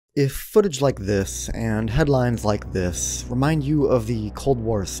If footage like this and headlines like this remind you of the Cold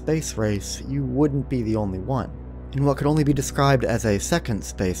War space race, you wouldn't be the only one. In what could only be described as a second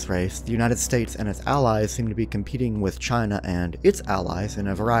space race, the United States and its allies seem to be competing with China and its allies in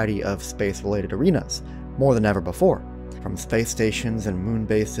a variety of space-related arenas, more than ever before. From space stations and moon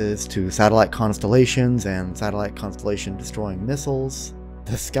bases to satellite constellations and satellite constellation-destroying missiles,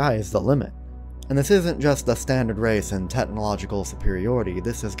 the sky is the limit. And this isn't just the standard race in technological superiority,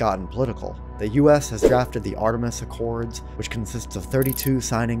 this has gotten political. The US has drafted the Artemis Accords, which consists of 32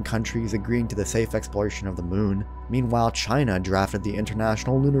 signing countries agreeing to the safe exploration of the moon. Meanwhile, China drafted the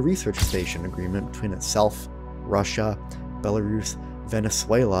International Lunar Research Station agreement between itself, Russia, Belarus,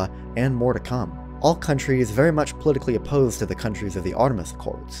 Venezuela, and more to come. All countries very much politically opposed to the countries of the Artemis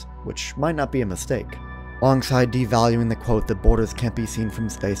Accords, which might not be a mistake. Alongside devaluing the quote that borders can't be seen from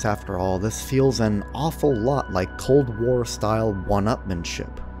space after all, this feels an awful lot like Cold War-style one-upmanship,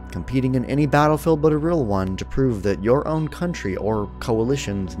 competing in any battlefield but a real one to prove that your own country or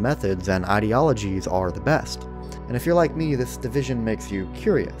coalition's methods and ideologies are the best. And if you're like me, this division makes you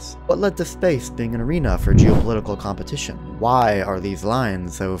curious. What led to space being an arena for geopolitical competition? Why are these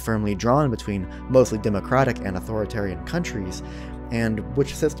lines so firmly drawn between mostly democratic and authoritarian countries? And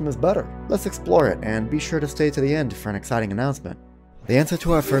which system is better? Let's explore it, and be sure to stay to the end for an exciting announcement. The answer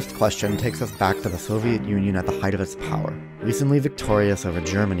to our first question takes us back to the Soviet Union at the height of its power. Recently victorious over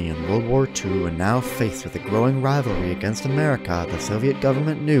Germany in World War II and now faced with a growing rivalry against America, the Soviet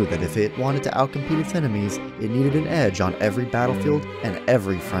government knew that if it wanted to outcompete its enemies, it needed an edge on every battlefield and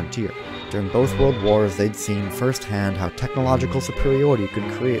every frontier. During both world wars, they'd seen firsthand how technological superiority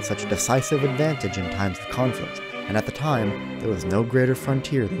could create such a decisive advantage in times of conflict. And at the time, there was no greater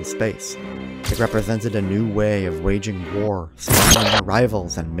frontier than space. It represented a new way of waging war, smiting their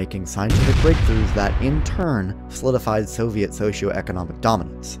rivals, and making scientific breakthroughs that, in turn, solidified Soviet socio-economic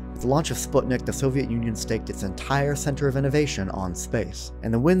dominance. With the launch of Sputnik, the Soviet Union staked its entire center of innovation on space,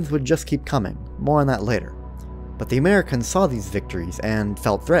 and the wins would just keep coming. More on that later. But the Americans saw these victories and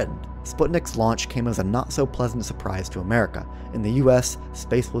felt threatened. Sputnik's launch came as a not-so-pleasant surprise to America. In the US,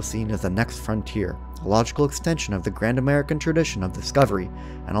 space was seen as the next frontier, a logical extension of the grand American tradition of discovery,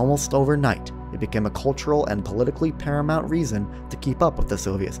 and almost overnight, it became a cultural and politically paramount reason to keep up with the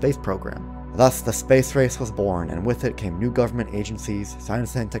Soviet space program. Thus, the space race was born, and with it came new government agencies,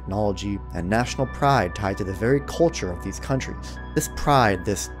 science and technology, and national pride tied to the very culture of these countries. This pride,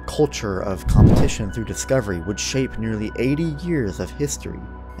 this culture of competition through discovery, would shape nearly 80 years of history.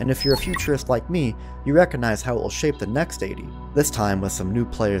 And if you're a futurist like me, you recognize how it will shape the next 80, this time with some new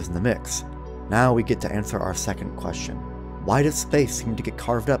players in the mix. Now we get to answer our second question. Why does space seem to get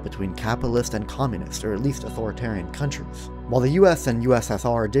carved up between capitalist and communist, or at least authoritarian countries? While the US and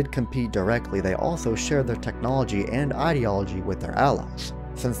USSR did compete directly, they also shared their technology and ideology with their allies.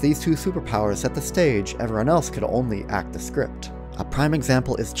 Since these two superpowers set the stage, everyone else could only act the script. A prime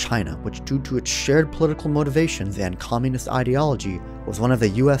example is China, which due to its shared political motivations and communist ideology, was one of the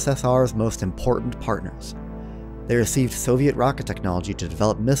USSR's most important partners. They received Soviet rocket technology to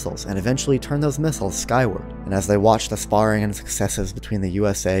develop missiles and eventually turn those missiles skyward, and as they watched the sparring and successes between the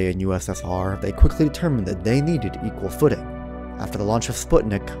USA and USSR, they quickly determined that they needed equal footing. After the launch of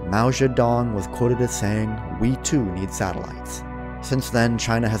Sputnik, Mao Zedong was quoted as saying, "We too need satellites." Since then,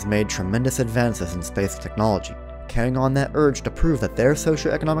 China has made tremendous advances in space technology, carrying on that urge to prove that their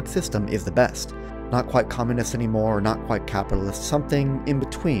socio-economic system is the best. Not quite communist anymore, not quite capitalist, something in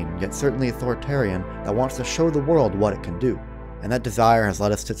between, yet certainly authoritarian, that wants to show the world what it can do. And that desire has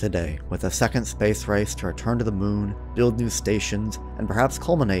led us to today, with a second space race to return to the moon, build new stations, and perhaps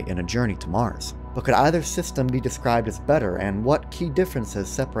culminate in a journey to Mars. But could either system be described as better, and what key differences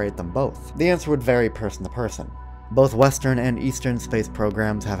separate them both? The answer would vary person to person. Both Western and Eastern space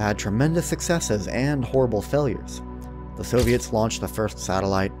programs have had tremendous successes and horrible failures. The Soviets launched the first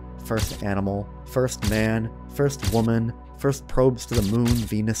satellite, first animal, first man, first woman, first probes to the moon,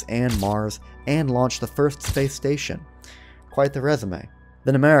 Venus, and Mars, and launched the first space station. Quite the resume.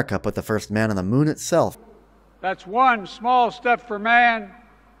 Then America put the first man on the moon itself. That's one small step for man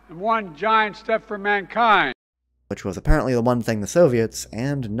and one giant step for mankind. Which was apparently the one thing the Soviets,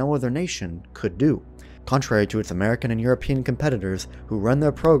 and no other nation, could do. Contrary to its American and European competitors, who run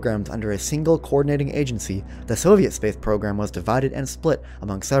their programs under a single coordinating agency, the Soviet space program was divided and split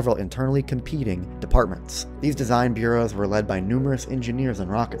among several internally competing departments. These design bureaus were led by numerous engineers and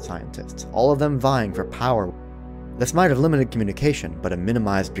rocket scientists, all of them vying for power. This might have limited communication, but it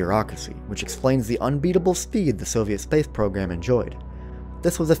minimized bureaucracy, which explains the unbeatable speed the Soviet space program enjoyed.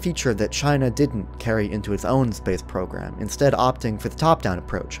 This was a feature that China didn't carry into its own space program, instead opting for the top-down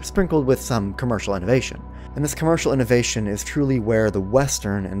approach, sprinkled with some commercial innovation. And this commercial innovation is truly where the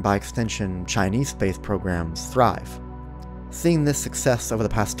Western, and by extension Chinese space programs, thrive. Seeing this success over the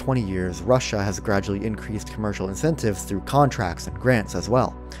past 20 years, Russia has gradually increased commercial incentives through contracts and grants as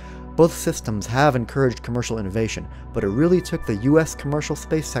well. Both systems have encouraged commercial innovation, but it really took the US commercial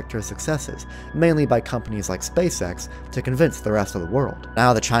space sector's successes, mainly by companies like SpaceX, to convince the rest of the world.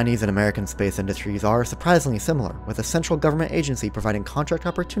 Now the Chinese and American space industries are surprisingly similar, with a central government agency providing contract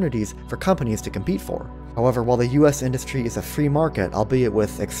opportunities for companies to compete for. However, while the US industry is a free market, albeit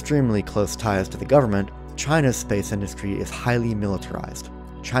with extremely close ties to the government, China's space industry is highly militarized.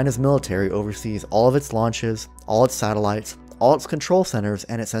 China's military oversees all of its launches, all its satellites, all its control centers,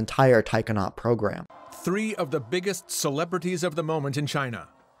 and its entire taikonaut program. 3 of the biggest celebrities of the moment in China.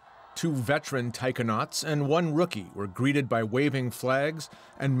 2 veteran taikonauts and 1 rookie were greeted by waving flags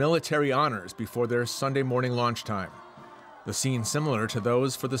and military honors before their Sunday morning launch time. The scene similar to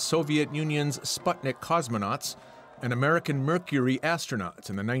those for the Soviet Union's Sputnik cosmonauts and American Mercury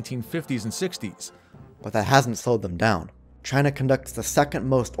astronauts in the 1950s and 60s. But that hasn't slowed them down. China conducts the second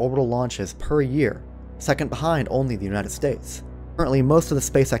most orbital launches per year, second behind only the United States. Currently, most of the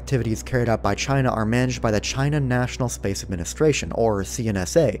space activities carried out by China are managed by the China National Space Administration, or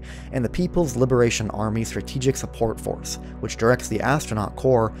CNSA, and the People's Liberation Army Strategic Support Force, which directs the astronaut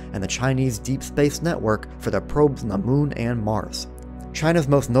corps and the Chinese Deep Space Network for their probes on the Moon and Mars. China's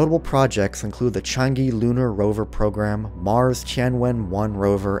most notable projects include the Chang'e Lunar Rover Program, Mars Tianwen-1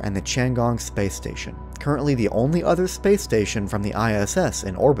 rover, and the Tiangong Space Station, currently the only other space station from the ISS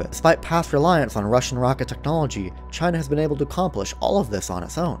in orbit. Despite past reliance on Russian rocket technology, China has been able to accomplish all of this on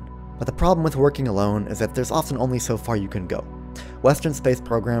its own. But the problem with working alone is that there's often only so far you can go. Western space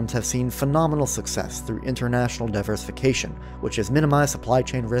programs have seen phenomenal success through international diversification, which has minimized supply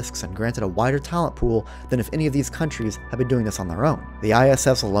chain risks and granted a wider talent pool than if any of these countries had been doing this on their own. The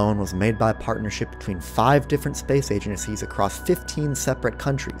ISS alone was made by a partnership between 5 different space agencies across 15 separate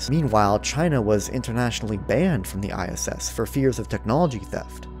countries. Meanwhile, China was internationally banned from the ISS for fears of technology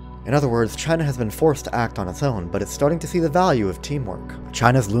theft. In other words, China has been forced to act on its own, but it's starting to see the value of teamwork.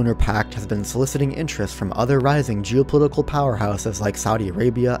 China's Lunar Pact has been soliciting interest from other rising geopolitical powerhouses like Saudi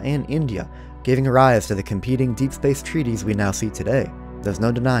Arabia and India, giving rise to the competing deep space treaties we now see today. There's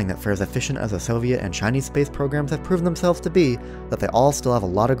no denying that for as efficient as the Soviet and Chinese space programs have proven themselves to be, that they all still have a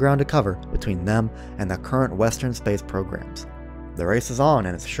lot of ground to cover between them and the current Western space programs. The race is on,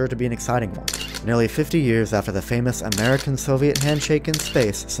 and it's sure to be an exciting one. Nearly 50 years after the famous American-Soviet handshake in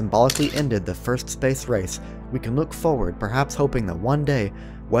space symbolically ended the first space race, we can look forward, perhaps hoping that one day,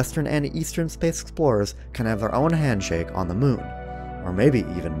 Western and Eastern space explorers can have their own handshake on the Moon. Or maybe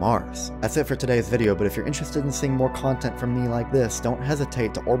even Mars. That's it for today's video, but if you're interested in seeing more content from me like this, don't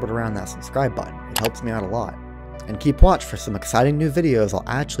hesitate to orbit around that subscribe button. It helps me out a lot. And keep watch for some exciting new videos I'll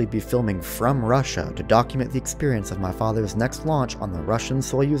actually be filming from Russia to document the experience of my father's next launch on the Russian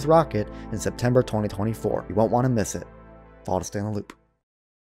Soyuz rocket in September 2024. You won't want to miss it. Follow to stay in the loop.